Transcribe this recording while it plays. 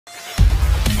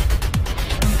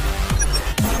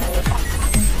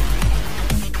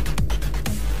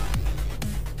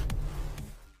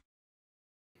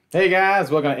Hey guys,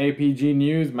 welcome to APG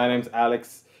News. My name's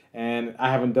Alex, and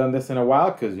I haven't done this in a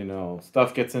while because,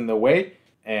 stuff gets in the way,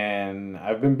 and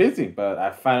I've been busy, but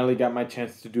I finally got my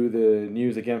chance to do the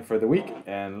news again for the week,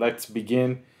 and let's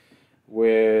begin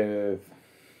with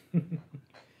some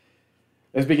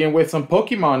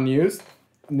Pokemon news.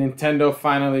 Nintendo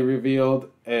finally revealed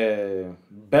a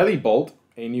Belly Bolt,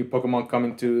 a new Pokemon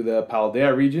coming to the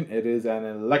Paldea region. It is an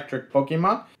electric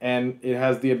Pokemon, and it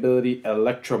has the ability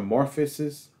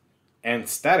Electromorphosis and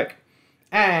Static.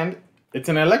 And it's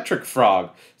an electric frog,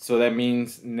 so that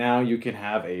means now you can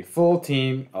have a full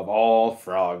team of all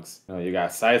frogs. You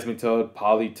got Seismitoad,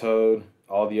 Politoad,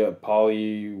 all the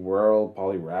Poliwhirl,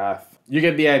 Poliwrath. You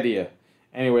get the idea.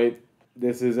 Anyway,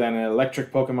 this is an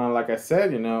electric Pokemon, like I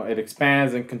said. It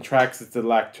expands and contracts its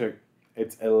electric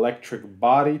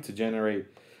body to generate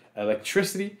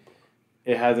electricity.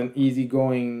 It has an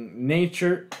easygoing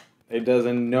nature. It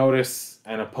doesn't notice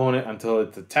an opponent until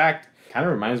it's attacked. Kind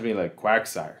of reminds me like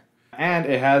Quagsire. And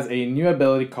it has a new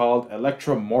ability called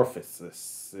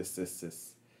Electromorphosis.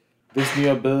 This new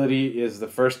ability is the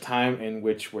first time in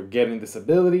which we're getting this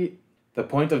ability. The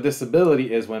point of this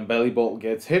ability is when Belly Bolt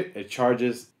gets hit, it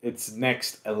charges its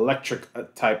next electric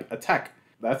type attack.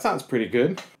 That sounds pretty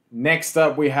good. Next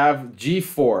up, we have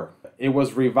G4. It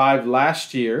was revived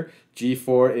last year.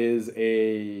 G4 is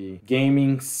a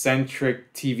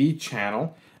gaming-centric TV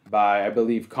channel by, I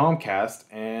believe, Comcast,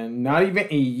 and not even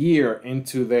a year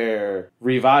into their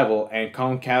revival, and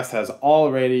Comcast has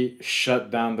already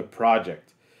shut down the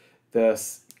project. The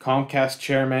Comcast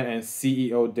chairman and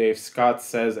CEO Dave Scott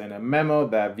says in a memo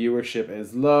that viewership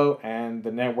is low and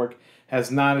the network has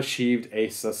not achieved a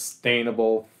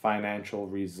sustainable financial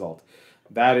result.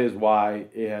 That is why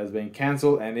it has been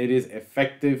canceled, and it is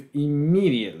effective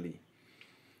immediately.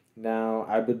 Now,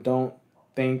 I don't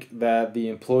think that the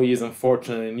employees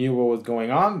unfortunately knew what was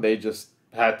going on. They just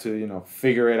had to,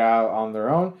 figure it out on their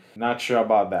own. Not sure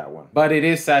about that one. But it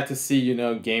is sad to see,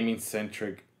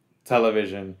 gaming-centric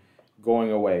television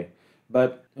going away.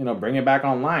 But, bring it back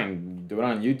online. Do it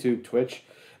on YouTube, Twitch.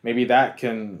 Maybe that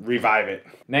can revive it.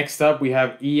 Next up, we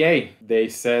have EA. They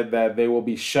said that they will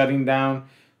be shutting down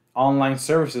online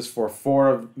services for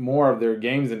more of their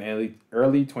games in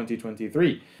early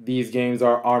 2023. These games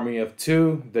are Army of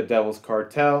Two, The Devil's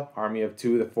Cartel, Army of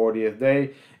Two, The 40th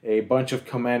Day, a bunch of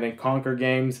Command and Conquer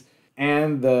games,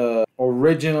 and the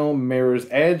original Mirror's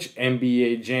Edge,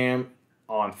 NBA Jam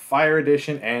on Fire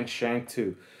Edition, and Shank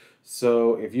 2.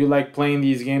 So if you like playing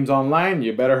these games online,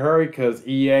 you better hurry because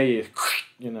EA is,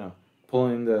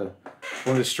 pulling the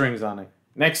strings on it.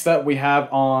 Next up, we have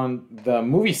on the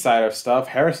movie side of stuff,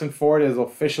 Harrison Ford is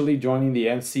officially joining the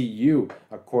MCU.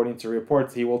 According to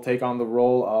reports, he will take on the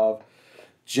role of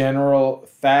General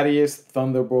Thaddeus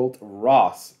Thunderbolt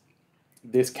Ross.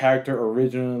 This character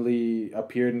originally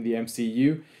appeared in the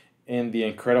MCU in The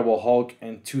Incredible Hulk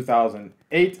in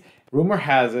 2008. Rumor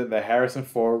has it that Harrison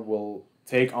Ford will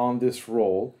take on this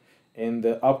role in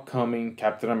the upcoming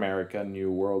Captain America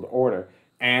New World Order.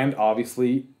 And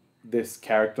obviously, this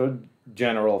character,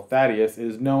 General Thaddeus,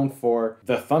 is known for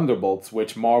the Thunderbolts,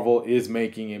 which Marvel is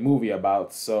making a movie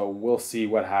about. So we'll see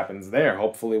what happens there.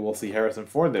 Hopefully we'll see Harrison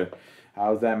Ford there.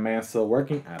 How's that man still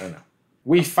working? I don't know.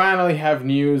 We finally have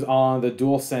news on the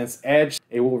DualSense Edge.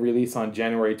 It will release on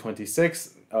January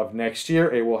 26th of next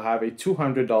year. It will have a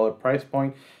 $200 price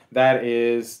point. That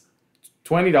is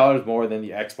 $20 more than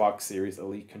the Xbox Series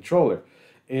Elite controller.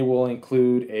 It will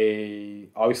include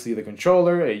obviously the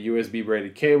controller, a USB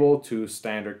braided cable, 2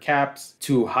 standard caps,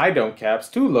 2 high dome caps,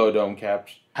 2 low dome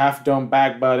caps, half dome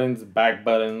back buttons, a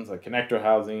connector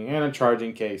housing, and a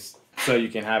charging case. So you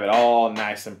can have it all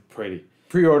nice and pretty.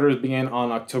 Pre-orders begin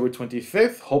on October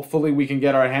 25th. Hopefully we can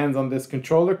get our hands on this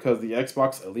controller because the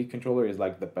Xbox Elite controller is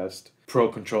like the best pro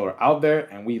controller out there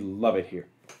and we love it here.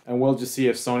 And we'll just see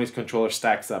if Sony's controller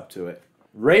stacks up to it.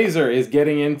 Razer is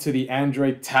getting into the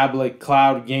Android tablet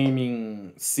cloud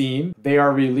gaming scene. They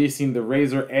are releasing the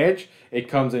Razer Edge. It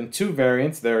comes in 2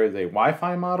 variants. There is a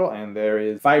Wi-Fi model and there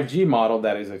is 5G model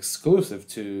that is exclusive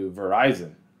to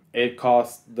Verizon. It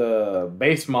costs, the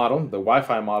base model, the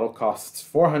Wi-Fi model costs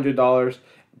 $400,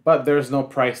 but there's no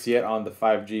price yet on the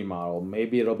 5G model.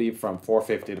 Maybe it'll be from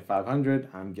 $450 to $500.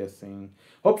 I'm guessing,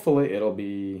 hopefully it'll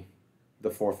be the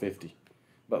 $450.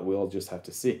 But we'll just have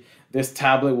to see. This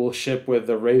tablet will ship with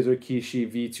the Razer Kishi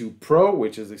V2 Pro,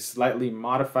 which is a slightly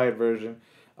modified version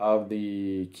of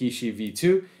the Kishi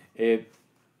V2. It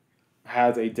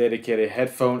has a dedicated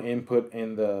headphone input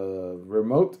in the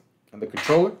remote and the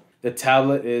controller. The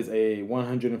tablet is a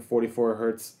 144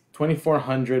 Hz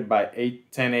 2400 by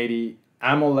 1080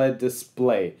 AMOLED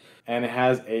display, and it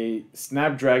has a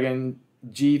Snapdragon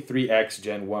G3X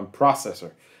Gen 1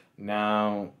 processor.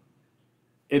 Now,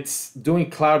 it's doing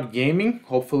cloud gaming.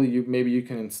 Hopefully, maybe you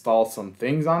can install some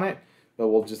things on it, but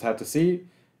we'll just have to see.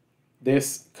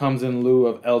 This comes in lieu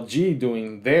of LG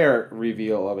doing their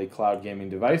reveal of a cloud gaming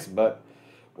device, but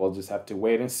we'll just have to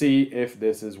wait and see if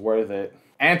this is worth it.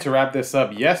 And to wrap this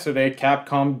up, yesterday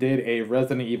Capcom did a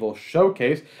Resident Evil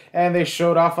showcase, and they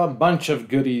showed off a bunch of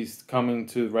goodies coming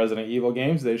to Resident Evil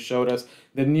games. They showed us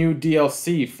the new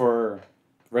DLC for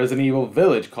Resident Evil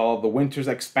Village called the Winter's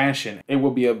Expansion. It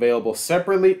will be available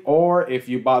separately, or if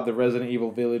you bought the Resident Evil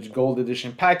Village Gold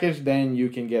Edition package, then you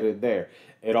can get it there.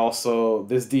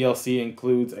 This DLC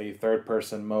includes a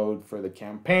third-person mode for the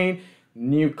campaign,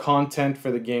 new content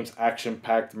for the game's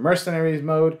action-packed Mercenaries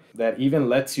mode that even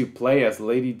lets you play as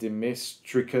Lady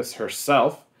Dimitrescu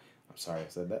herself. I'm sorry I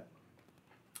said that.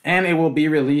 And it will be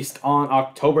released on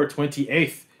October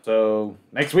 28th. So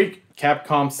next week,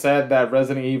 Capcom said that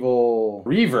Resident Evil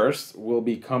Reverse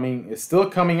is still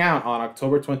coming out on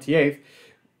October 28th,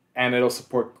 and it'll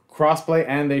support crossplay,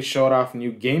 and they showed off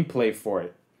new gameplay for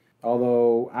it.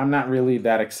 Although I'm not really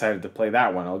that excited to play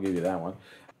that one, I'll give you that one.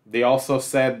 They also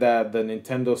said that the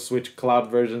Nintendo Switch cloud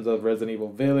versions of Resident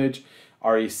Evil Village,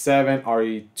 RE7,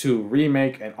 RE2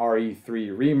 Remake, and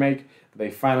RE3 Remake, they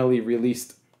finally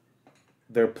released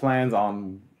their plans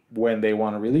on when they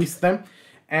want to release them.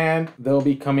 And they'll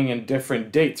be coming in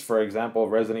different dates. For example,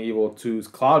 Resident Evil 2's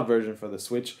cloud version for the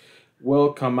Switch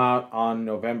will come out on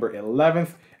November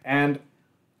 11th, and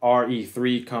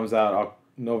RE3 comes out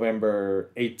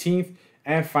November 18th,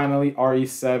 and finally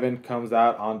RE7 comes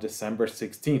out on December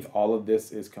 16th. All of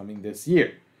this is coming this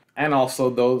year. And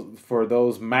also for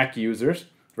those Mac users,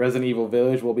 Resident Evil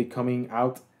Village will be coming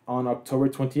out on October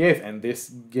 28th, and this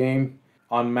game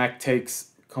on Mac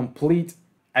takes complete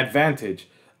advantage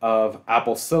of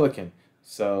Apple Silicon.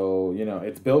 So,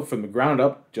 it's built from the ground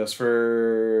up just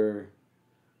for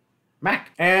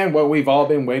Mac. And what we've all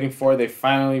been waiting for, they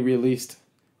finally released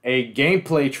a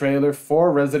gameplay trailer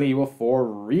for Resident Evil 4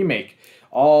 Remake.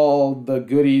 All the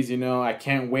goodies, I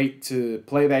can't wait to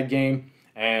play that game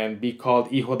and be called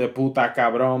Hijo de puta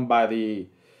cabrón by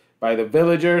the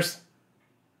villagers.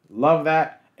 Love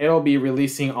that. It'll be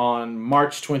releasing on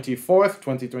March 24th,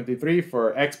 2023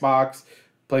 for Xbox,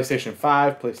 PlayStation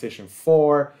 5, PlayStation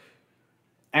 4,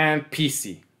 and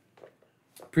PC.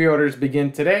 Pre-orders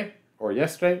begin today or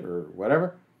yesterday or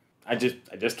whatever. I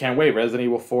just can't wait. Resident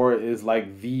Evil 4 is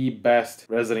like the best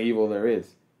Resident Evil there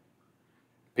is.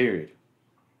 Period.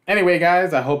 Anyway,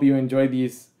 guys, I hope you enjoyed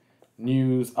these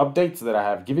news updates that I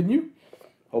have given you.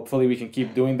 Hopefully we can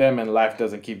keep doing them and life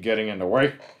doesn't keep getting in the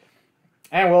way.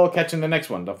 And we'll catch you in the next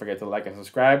one. Don't forget to like and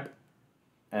subscribe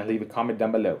and leave a comment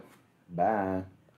down below. Bye.